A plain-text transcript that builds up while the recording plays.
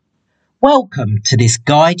Welcome to this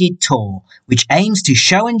guided tour, which aims to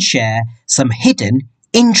show and share some hidden,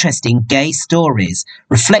 interesting gay stories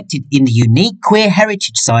reflected in the unique queer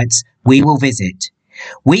heritage sites we will visit.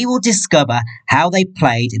 We will discover how they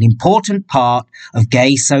played an important part of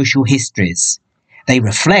gay social histories. They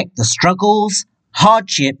reflect the struggles,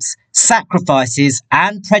 hardships, sacrifices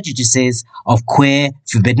and prejudices of queer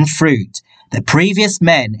forbidden fruit that previous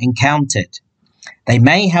men encountered. They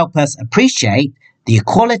may help us appreciate the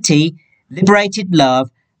equality, liberated love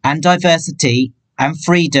and diversity and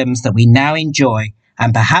freedoms that we now enjoy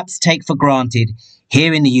and perhaps take for granted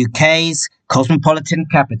here in the UK's cosmopolitan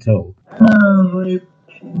capital.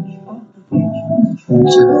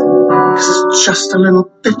 It's just a little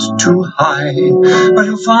bit too high, but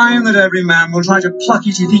you'll find that every man will try to pluck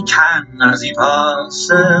it if he can as he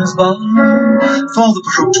passes by. For the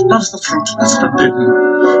brute loves the fruit that's forbidden,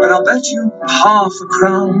 and I'll bet you half a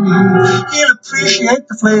crown he'll appreciate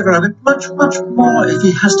the flavour of it much, much more if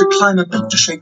he has to climb a bit to shake